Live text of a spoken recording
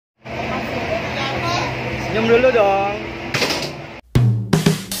Senyum dulu dong.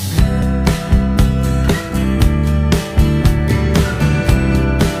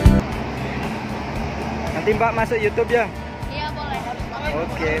 Nanti Mbak masuk YouTube ya? Iya boleh.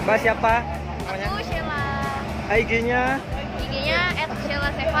 Oke, Mbak siapa? Aku Sheila. IG-nya? IG-nya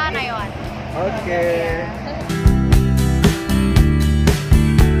 @sheila_seva_nayawan. Oke.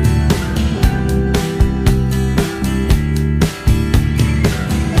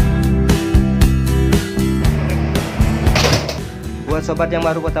 Buat sobat yang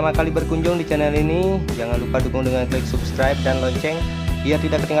baru pertama kali berkunjung di channel ini, jangan lupa dukung dengan klik subscribe dan lonceng biar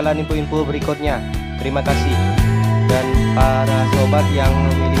tidak ketinggalan info-info berikutnya. Terima kasih. Dan para sobat yang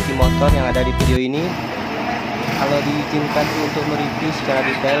memiliki motor yang ada di video ini, kalau diizinkan untuk mereview secara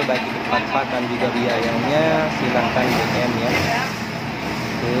detail bagi bermanfaat dan juga biayanya, silahkan DM ya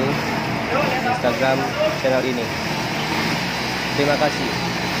ke Instagram channel ini. Terima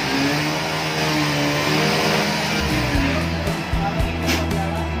kasih.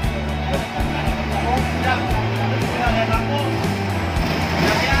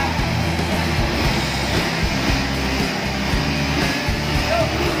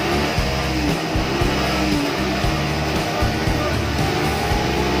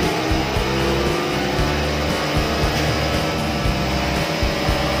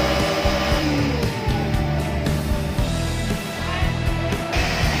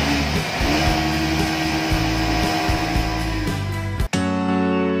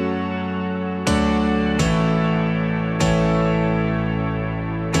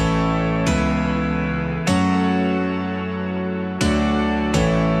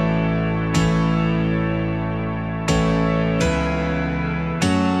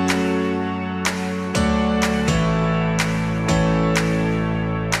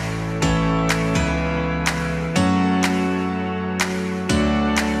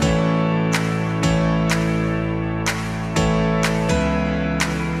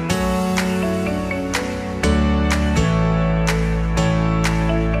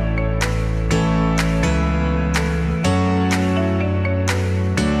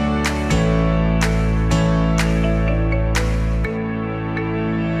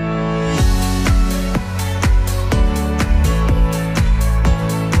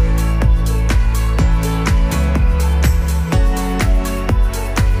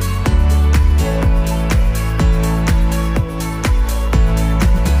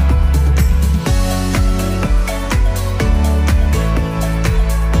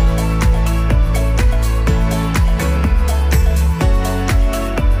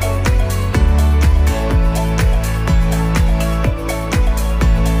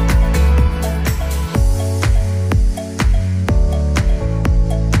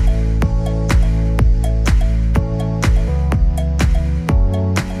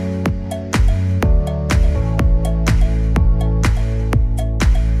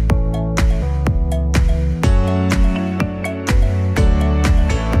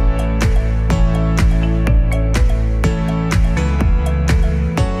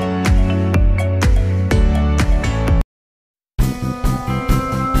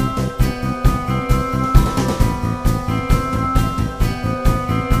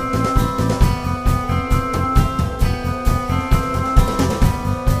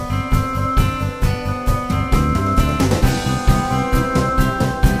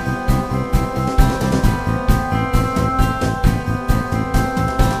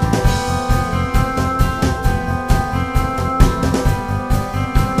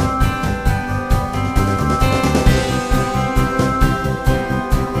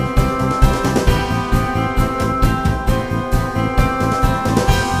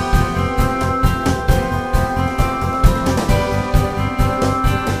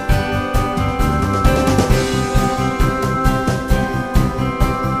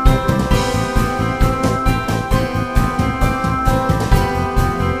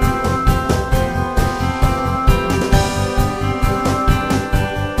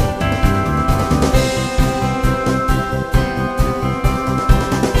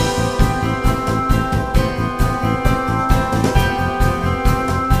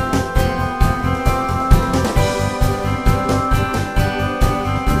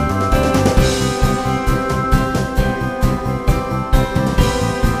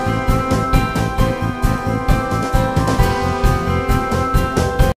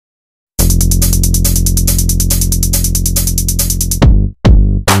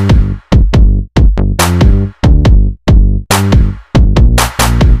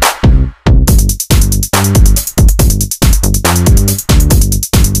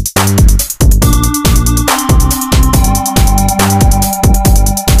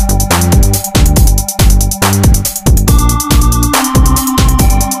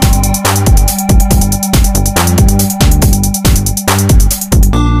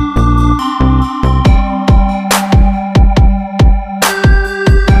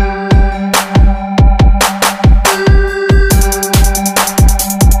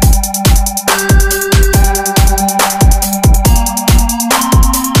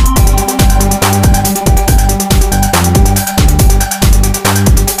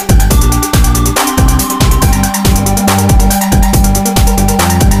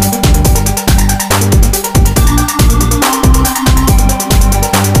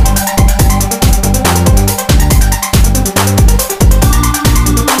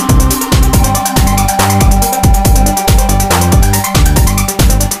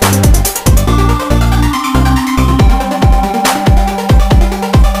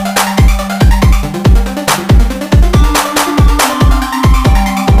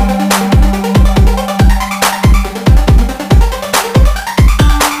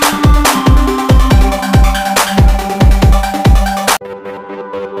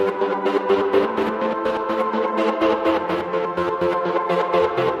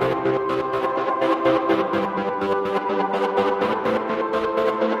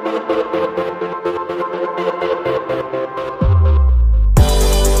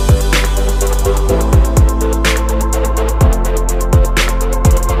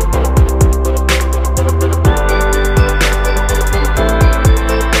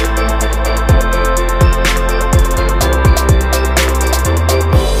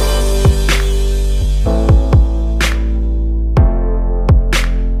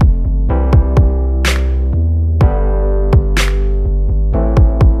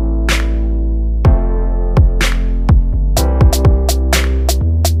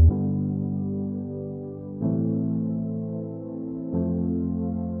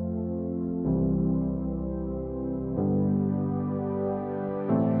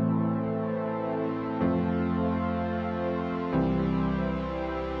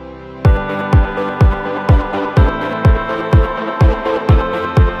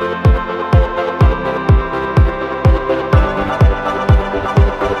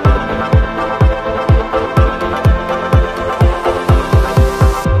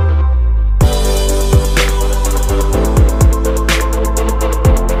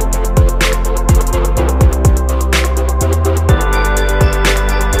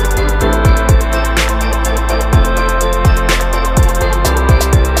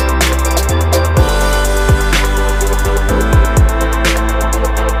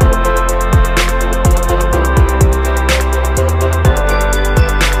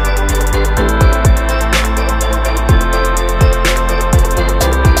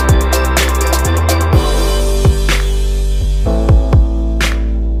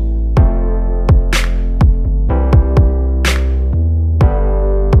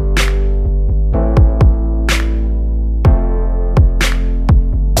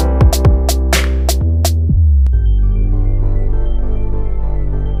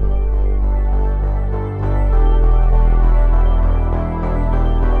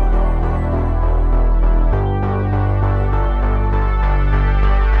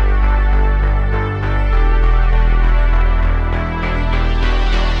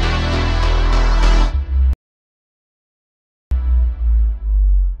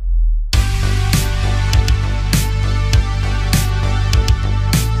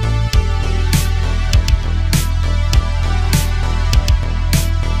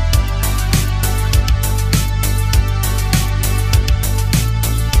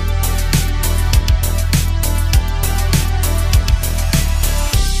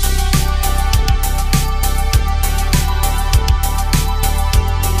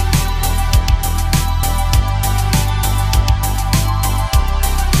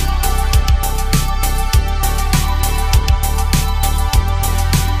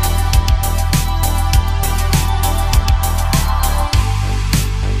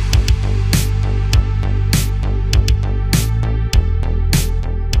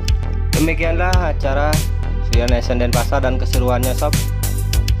 Demikianlah acara Suryanation Denpasar dan keseruannya sob.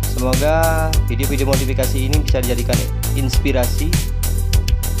 Semoga video-video modifikasi ini bisa dijadikan inspirasi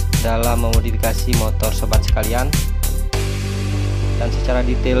dalam memodifikasi motor sobat sekalian. Dan secara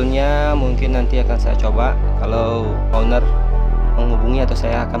detailnya mungkin nanti akan saya coba kalau owner menghubungi atau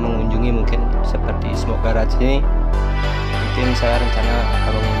saya akan mengunjungi, mungkin seperti smoke garage ini. Mungkin saya rencana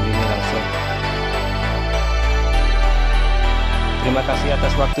akan mengunjungi langsung. Terima kasih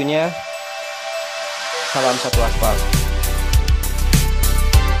atas waktunya. Salam satu Aspal.